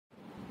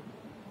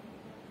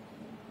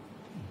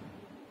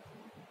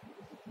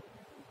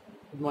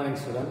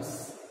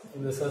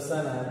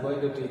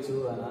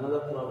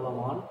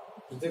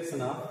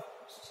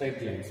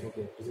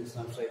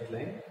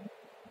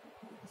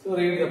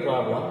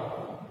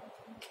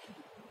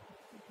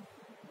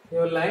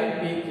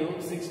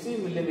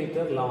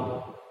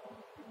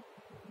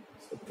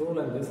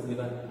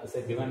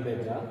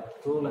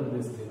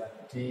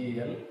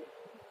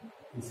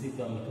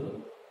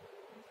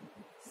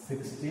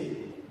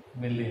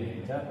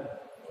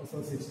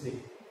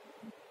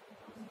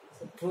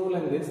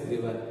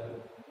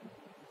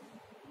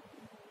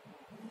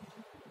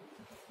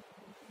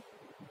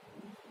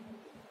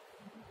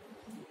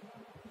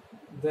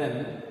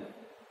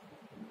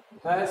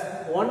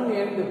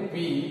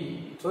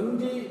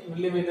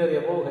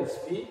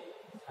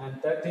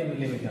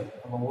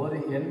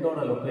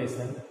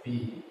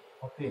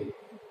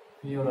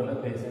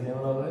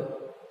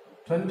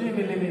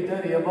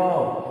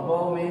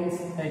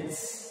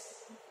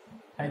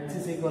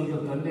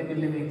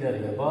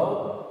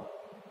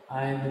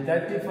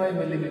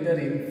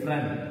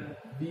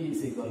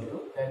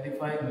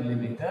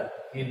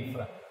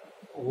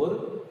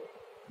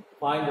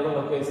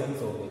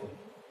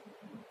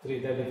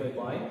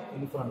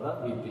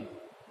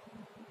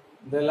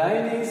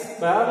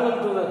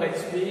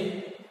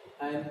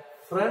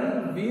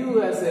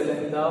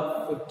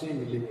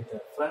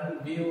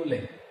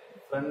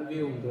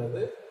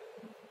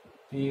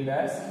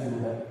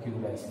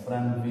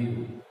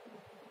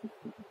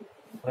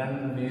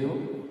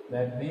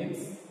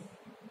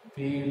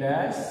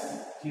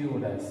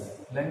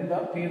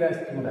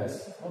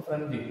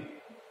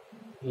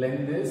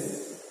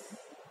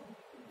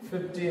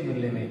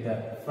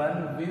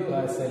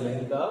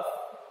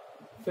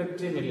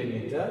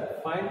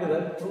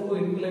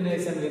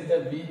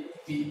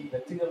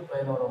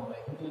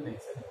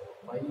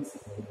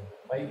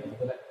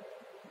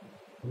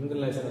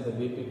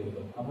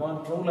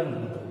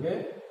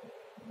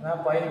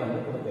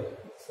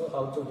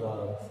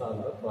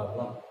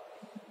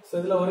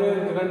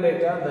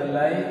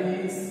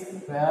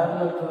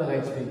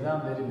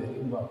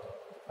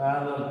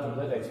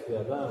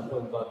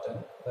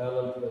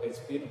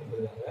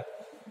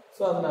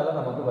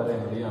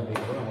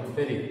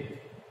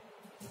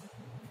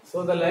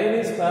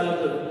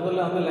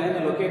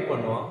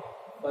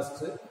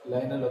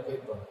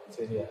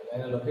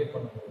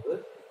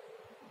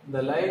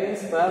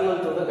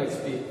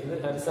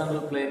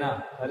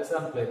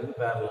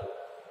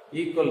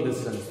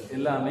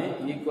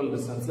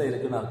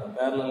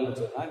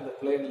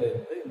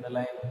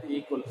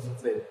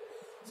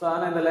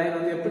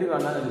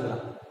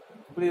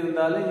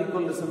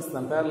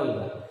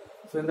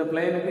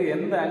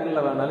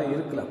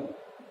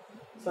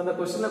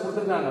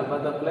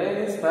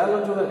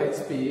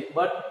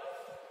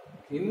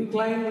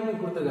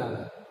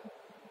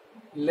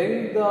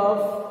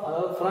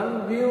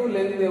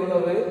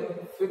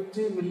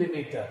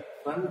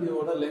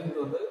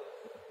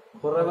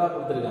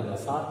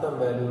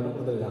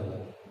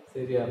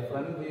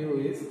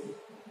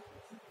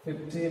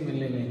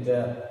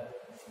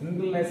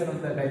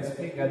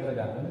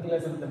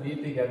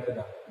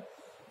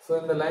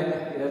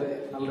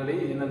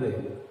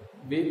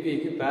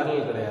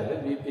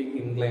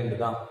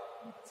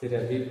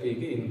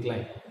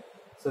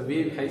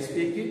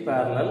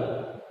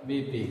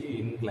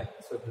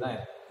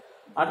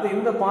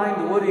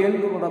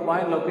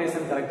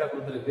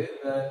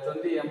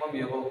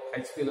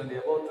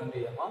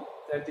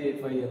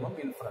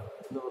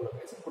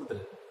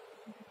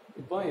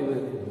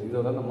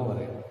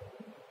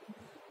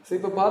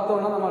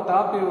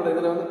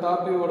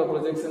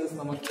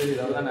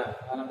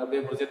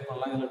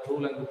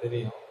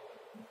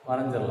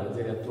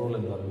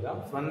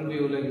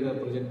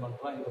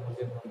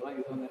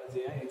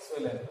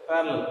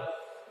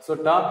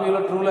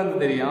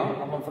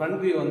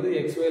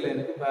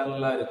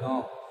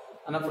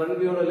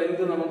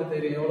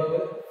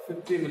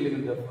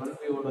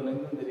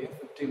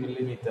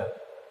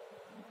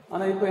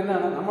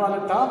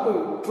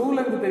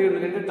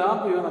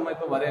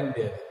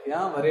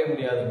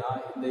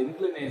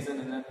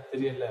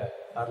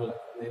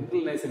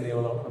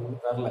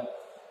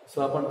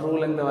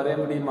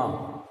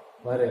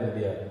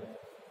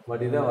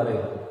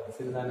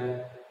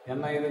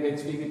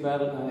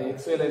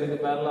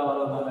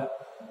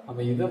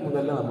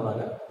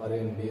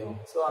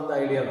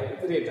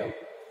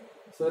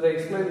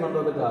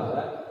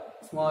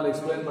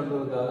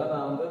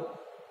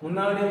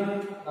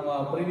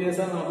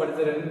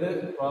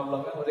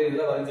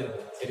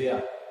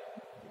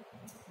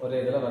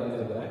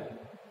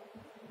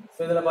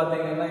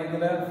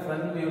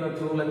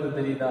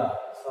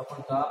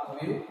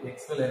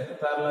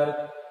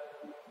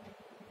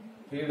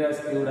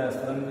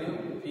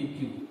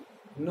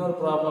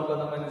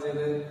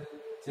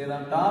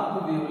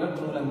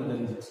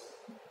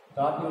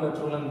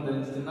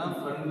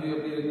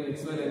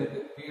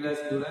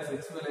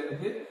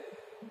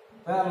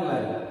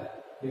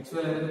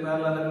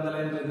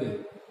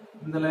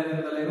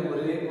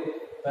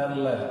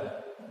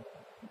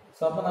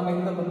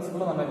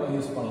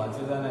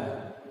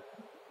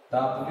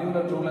Top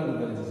வியூவில் true length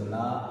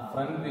தெரிஞ்சிச்சுன்னா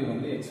front view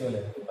வந்து XY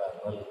லைனுக்கு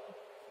பேரலல்.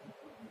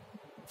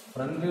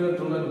 ஃப்ரண்ட் வியூவில்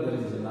ட்ரூ லென்த்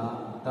தெரிஞ்சிச்சுன்னா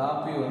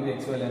டாப் வியூ வந்து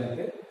XY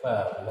லைனுக்கு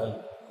பேரலல்.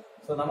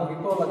 ஸோ நமக்கு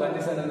இப்போ உள்ள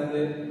கண்டிஷன்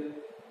என்னது?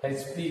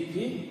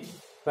 ஹெச்பிக்கு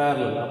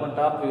பேரலல். அப்போ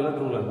டாப் வியூவில்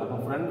ட்ரூ லென்த். அப்போ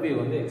ஃப்ரண்ட் வியூ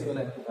வந்து XY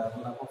லைனுக்கு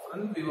பேரலல். அப்போ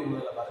ஃப்ரண்ட் வியூவை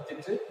முதல்ல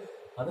வரைஞ்சிட்டு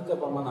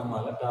அதுக்கப்புறமா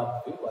நம்மளால டாப்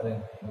வியூ வரைய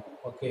முடியும்.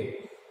 ஓகே,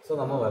 ஸோ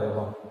நம்ம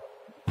வரைவோம்,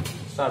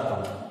 ஸ்டார்ட்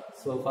பண்ணலாம்.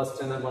 ஸோ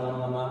ஃபர்ஸ்ட் என்ன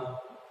பண்ணணும்? நம்ம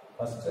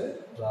first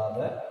draw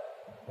the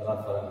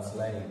reference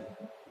line.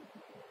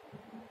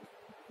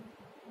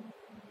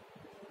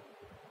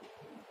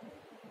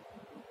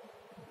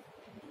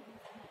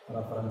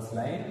 Reference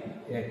line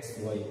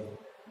XY.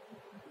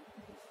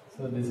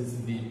 So this is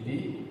BP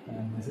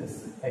and this is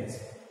H.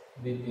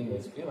 BP and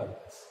HP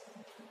values.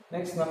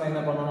 Next நம்ம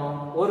என்ன பண்ணணும்?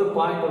 ஒரு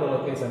பாயிண்டோட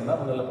லொகேஷன்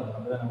தான் முதல்ல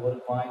பண்ணணும். ஒரு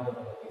பாயிண்டோட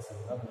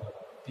லொகேஷன் தான் முதல்ல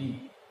பண்ணணும். P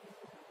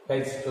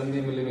H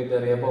 20 mm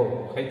above.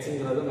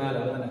 Hங்கிறது மேல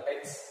வருது.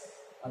 H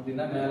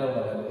அப்படினா மேல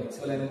உள்ளது.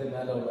 XY லைனுக்கு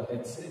மேல உள்ள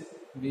H,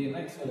 B னா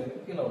XY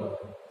லைனுக்கு கீழ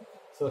உள்ளது.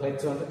 So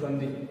H வந்து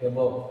 20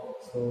 above.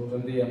 So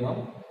 20 mm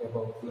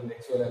above. இந்த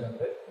XY லைன்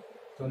வந்து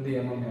 20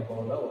 mm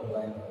above ஒரு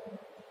லைன்.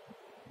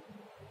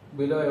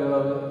 Below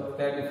எவ்வளவு?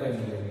 35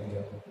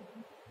 mm.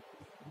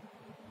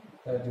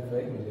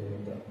 35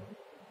 mm.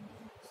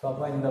 So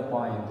அப்ப இந்த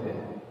பாயிண்ட்,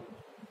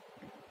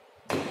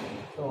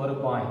 so ஒரு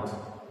point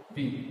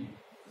P.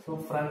 So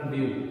front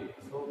view,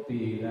 so P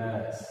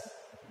dash.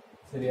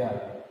 சரியா?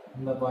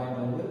 இந்த பாயிண்ட்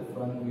வந்து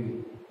front view,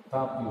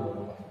 top view.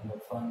 இந்த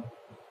front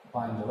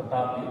பாயிண்டோட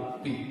top view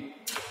P.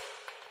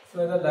 So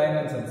இத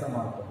டைமென்ஷன்ஸ்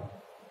மார்க் பண்ணணும்.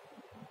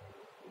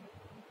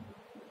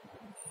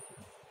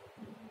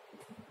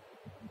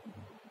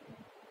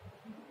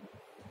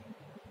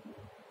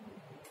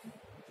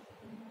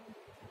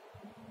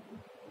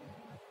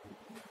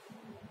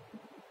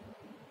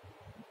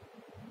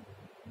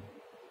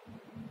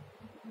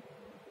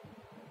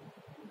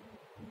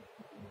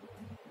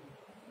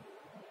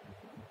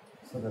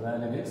 So the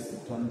value is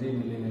 20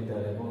 mm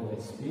above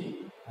HP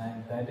and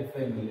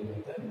 35 mm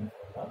in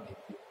front of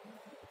BP.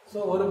 So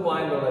ஒரு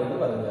பாயிண்டோட இது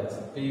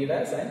வரைஞ்சாச்சு, P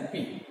dash and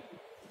P.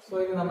 So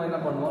இது நம்ம என்ன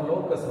பண்ணுவோம்?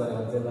 லோக்கஸ்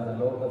வரையலாம். சரிதானே?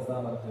 லோக்கஸ்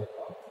தான்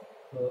வரைஞ்சிருக்கோம்.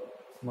 So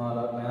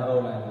smaller narrow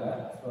line ல,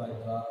 so I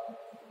draw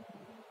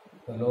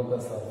the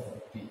locus of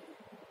P.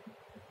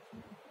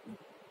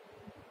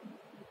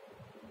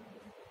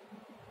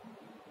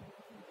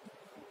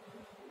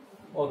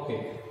 Okay,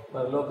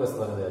 locus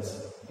வரைஞ்சாச்சு.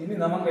 இனி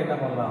நமக்கு என்ன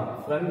பண்ணலாம்?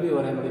 ஃப்ரண்ட் வியூ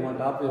வரைய முடியுமா,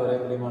 டாப் வியூ வரைய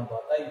முடியுமான்னு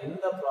பார்த்தா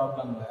இந்த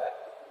ப்ராப்ளம்ல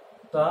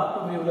டாப்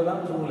வியூவில்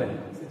தான் true line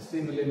 60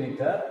 mm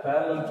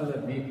parallel to the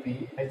BP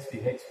HP.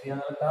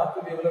 அதனால டாப்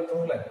வியூவில் ட்ரூ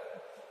லைன்.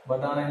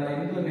 பட் ஆனால் இந்த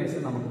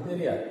இன்க்ளினேஷன் நமக்கு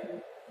தெரியாது.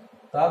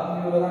 டாப்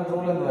வியூவில் தான் ட்ரூ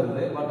லைன்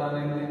வருது, பட்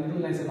ஆனால் இந்த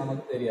இன்க்ளினேஷன்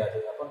நமக்கு தெரியாது.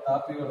 அப்போ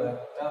டாப் வியூவில்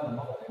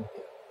நம்ம வரைய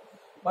முடியாது.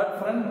 பட்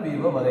ஃப்ரண்ட்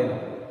வியூவை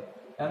வரையலாம்.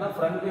 ஏன்னா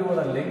ஃப்ரண்ட்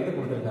வியூவோட லெங்க்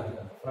கொடுத்துருக்காங்க.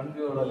 ஃப்ரண்ட்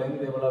வியூவோட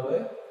லெங்க் எவ்வளவு?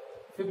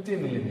 50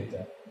 mm.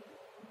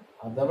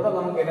 அதை விட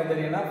நமக்கு என்ன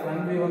தெரியும்னா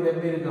ஃப்ரண்ட் வியூ வந்து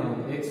எப்படி இருக்கணும்?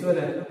 XY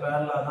லைனுக்கு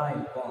பேரலா தான்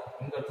இருக்கும்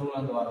இங்க ட்ரூ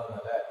லென்த்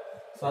வரதுனால.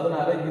 ஸோ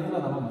அதனால இதுல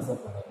நம்ம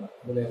மெஷர் பண்ணிடலாம்.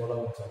 இதுல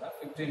எவ்வளவு சொன்னா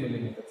 50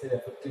 mm. சரி,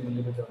 50 mm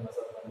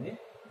மெஷர் பண்ணி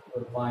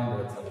ஒரு பாயிண்ட்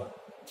வச்சிடலாம்.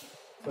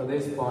 So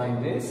this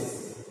point is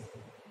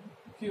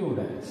Q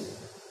dash.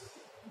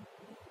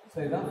 So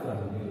இதுதான்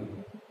ஃப்ரண்ட் வியூ.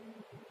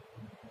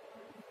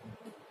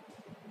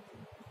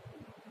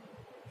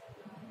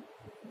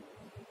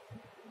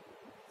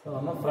 ஸோ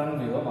நம்ம ஃப்ரண்ட்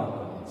வியூவை மார்க்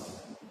பண்ணியாச்சு.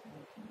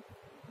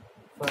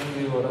 ஃப்ரண்ட்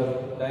வியூவோட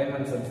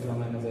டைமென்ஷன்ஸ்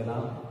நம்ம என்ன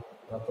செய்யலாம்?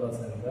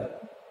 Represent the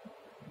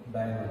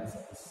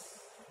dimensions.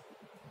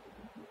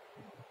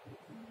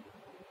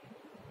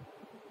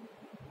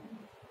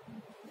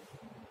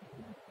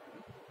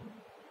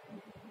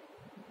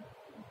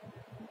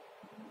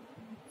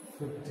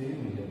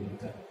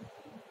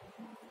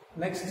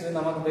 நெக்ஸ்ட்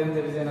நமக்கு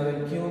தெரிஞ்சது என்னது?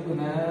 கியூக்கு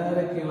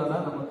நேர கீழே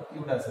தான் நமக்கு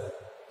கியூ டேஷ்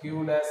இருக்கு. கியூ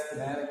டேஷ்க்கு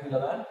நேர கீழே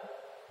தான்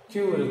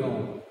கியூ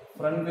இருக்கும்.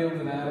 ஃப்ரண்ட்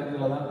வியூக்கு நேர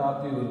கீழே தான்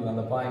டாப் வியூ இருக்கும்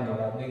அந்த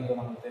பாயிண்டோட. அப்படிங்கிறது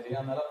நமக்கு தெரியும்.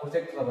 அதனால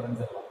ப்ரொஜெக்டரை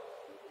வரைஞ்சிடலாம்.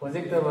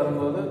 ப்ரொஜெக்டர்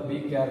வரும்போது பி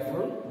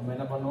கேர்ஃபுல். நம்ம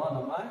என்ன பண்ணுவோம்?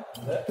 நம்ம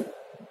இந்த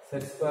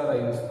செட் ஸ்கொயரை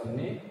யூஸ்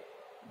பண்ணி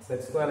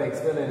செட் ஸ்கொயர்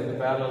XY லைனுக்கு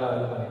பேரலாக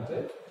இது பண்ணிட்டு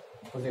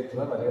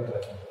ப்ரொஜெக்டரை வரைய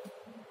ட்ரை பண்ணுவோம்.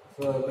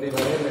 ஸோ இப்படி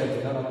வரைய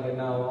வச்சுன்னா நமக்கு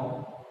என்ன ஆகும்?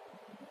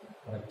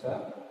 கரெக்டாக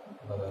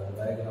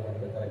டயக்ராம்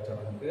வந்து கரெக்டாக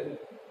நமக்கு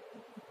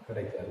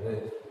கிடைக்காது.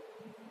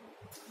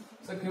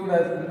 ஸோ கியூ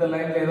இந்த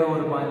லைனில் ஏதோ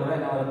ஒரு பாயிண்ட்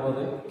என்ன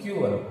வரும்போது கியூ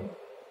வரும்.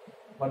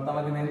 பட்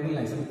நமக்கு இந்த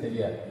இன்க்ளினேஷன்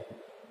தெரியாது.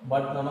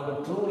 பட் நமக்கு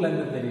ட்ரூ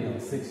லென்த் தெரியும்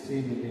 60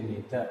 mm.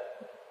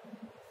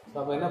 ஸோ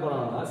அப்போ என்ன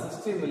பண்ணணும்னா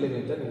 60 mm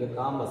நீங்கள்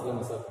காம்பஸில்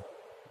மெஷர் பண்ணணும்.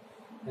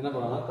 என்ன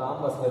பண்ணணும்னா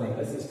காம்பஸில்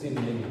நீங்கள் 60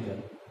 mm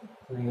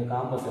நீங்கள்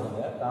காம்பஸ்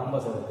எடுங்க.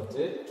 காம்பஸ்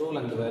எடுத்துட்டு ட்ரூ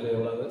லென்த் வேல்யூ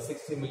எவ்வளவு?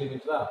 60 mm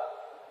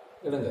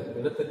எடுங்க.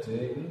 எடுத்துட்டு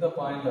இந்த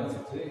பாயிண்ட்ல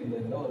வச்சுட்டு இந்த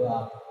இதில் ஒரு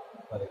ஆர்க்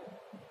வரைக்கும்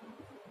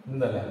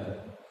இந்த லைனில்.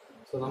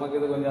 ஸோ நமக்கு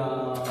இது கொஞ்சம்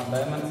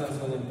டைமென்ஷன்ஸ்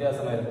கொஞ்சம்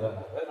வித்தியாசமாக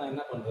இருக்கிறதுனால நான்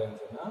என்ன பண்ணுறேன்னு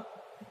சொன்னால்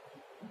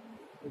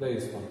இதை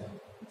யூஸ் பண்ணுறேன்.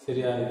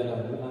 சரியா? இதில்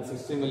வந்து நான்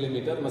 60 mm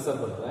மெஷர்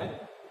பண்ணுறேன்.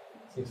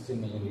 60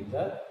 mm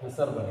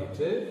மெஷர்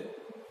பண்ணிவிட்டு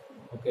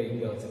ஓகே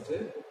இங்கே வச்சுட்டு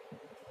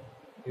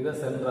இதை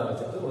சென்டராக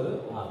வச்சுட்டு ஒரு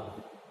ஆர்க்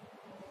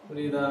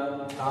புரியுதா?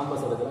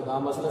 காம்பஸ் எடுக்கிறேன்,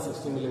 காம்பஸில்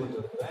 60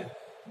 மில்லிமீட்டர் எடுக்கிறேன்,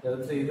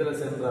 எடுத்து இதில்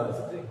சென்டராக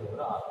வச்சுட்டு இங்கே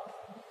ஒரு ஆர்க்.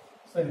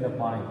 ஸோ இந்த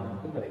பாயிண்ட்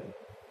நமக்கு கிடைக்கும்.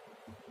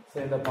 ஸோ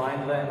இந்த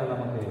பாயிண்ட் தான் என்ன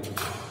நமக்கு,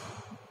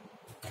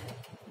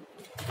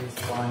 this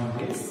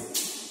point is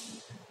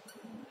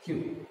Q.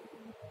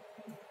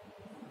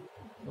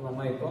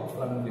 நம்ம இப்போ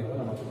ஃப்ரண்ட் வியூ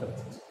நமக்கு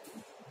கிடைச்சிச்சு.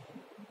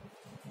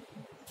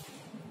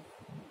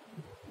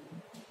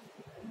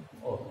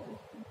 ஓகே,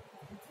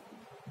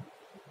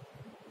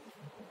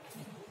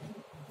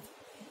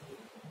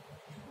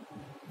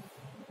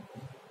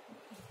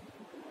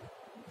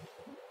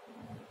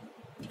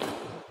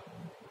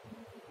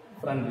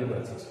 ஃப்ரண்ட் வியூ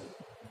கிடைச்சிச்சு.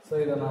 ஸோ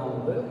இதை நான்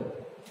வந்து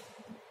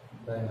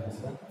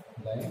டைமென்ஷன்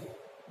லைன்,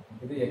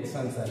 இது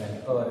எக்ஸ்டென்ஷன் லைன்,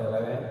 இப்போ வர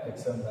லைன்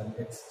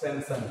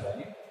எக்ஸ்டென்ஷன்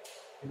லைன்,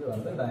 இது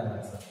வந்து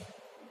டைமென்ஷன்.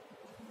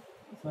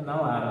 ஸோ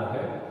நான் ஆட்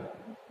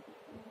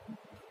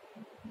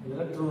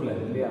இதில் ட்ரூ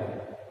லைன் இல்லையா,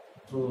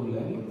 true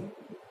line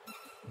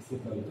is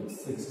equal to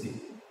 60.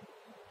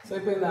 So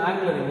இப்போ இந்த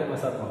ஆங்கிளை நீங்கள்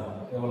மெஷர்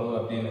பண்ணலாம் எவ்வளோ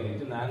அப்படின்னு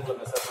சொல்லிட்டு, இந்த ஆங்கிளை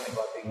மெஷர் பண்ணி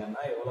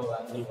பார்த்தீங்கன்னா எவ்வளோ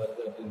ஆங்கிள்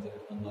வருது அப்படின்னு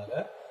சொல்லிட்டு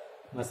நம்மளால்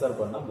மெஷர்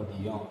பண்ண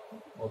முடியும்.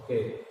 ஓகே,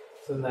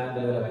 ஸோ இந்த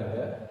ஆங்கிள் இதில்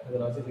வைங்க,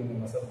 இதில் வச்சு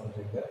நீங்கள் மெஷர்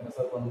பண்ணுறீங்க,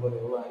 மெஷர் பண்ணும்போது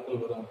எவ்வளோ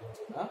ஆங்கிள் வரும் அப்படின்னு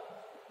சொன்னால்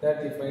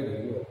 35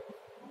 டிகிரி வரும்.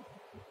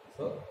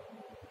 ஸோ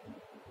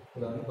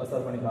இதை வந்து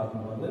மெஷர் பண்ணி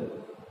பார்க்கும்போது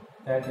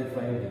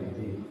 35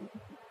 டிகிரி,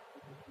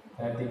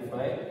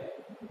 35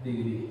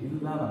 டிகிரி,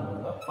 இதுதான்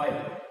நம்மளோட ஃபைவ்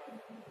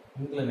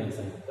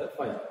இன்க்ளினேஷன்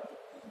ஃபைவ்.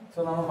 ஸோ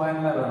நம்ம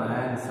ஃபைனலாக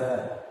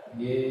answer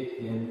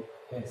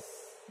ANS,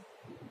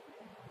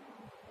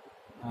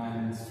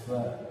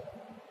 answer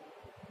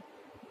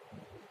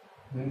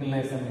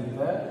inclination with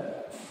the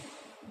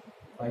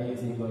phi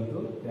is equal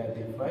to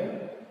 35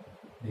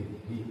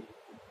 degree.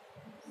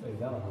 So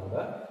இதுதான் நம்மளோட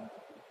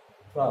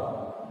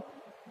ப்ராப்ளம்.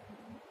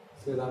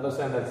 ஸோ இது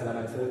அண்டர்ஸ்டாண்ட் ஆச்சு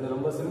தானே. ஸோ இது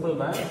ரொம்ப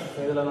சிம்பிள் தான். ஸோ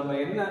இதில் நம்ம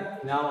என்ன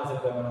ஞாபகம்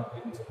வச்சுருக்க வேணும்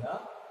அப்படின்னு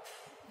சொன்னால்,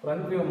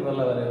 ஃப்ரண்ட் வியூ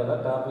முதல்ல வரைகிறதா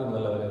டாப் வியூ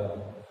முதல்ல வரைகிறதா.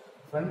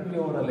 ஃப்ரண்ட்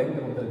வியூவோட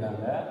லெங்க்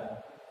கொடுத்துருக்காங்க,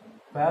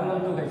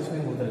 பேரலல் டு ஹெச்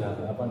வியூ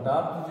கொடுத்துருக்காங்க. அப்போ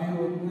டாப்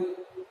வியூவுக்கு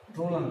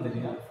ட்ரூலன்னு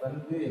தெரியும்,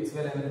 ஃப்ரண்ட் வியூ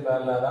எக்ஸ்வே லைனுக்கு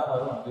பேரலாக தான்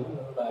வரும்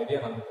அப்படின்னு ஐடியா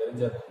நமக்கு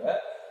தெரிஞ்சதுனால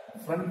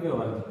ஃப்ரண்ட் வியூ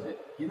வரைஞ்சிட்டு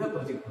இதை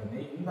ப்ரொஜெக்ட்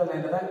பண்ணி இந்த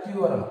லைனில் தான் கியூ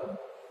வரணும்.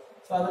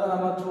 ஸோ அதில்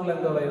நம்ம ட்ரூ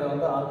லென்த்தோட இதை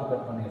வந்து ஆர்க்கு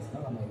கட் பண்ணி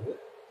வச்சுன்னா நம்ம இது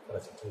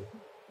கிடச்சிட்டு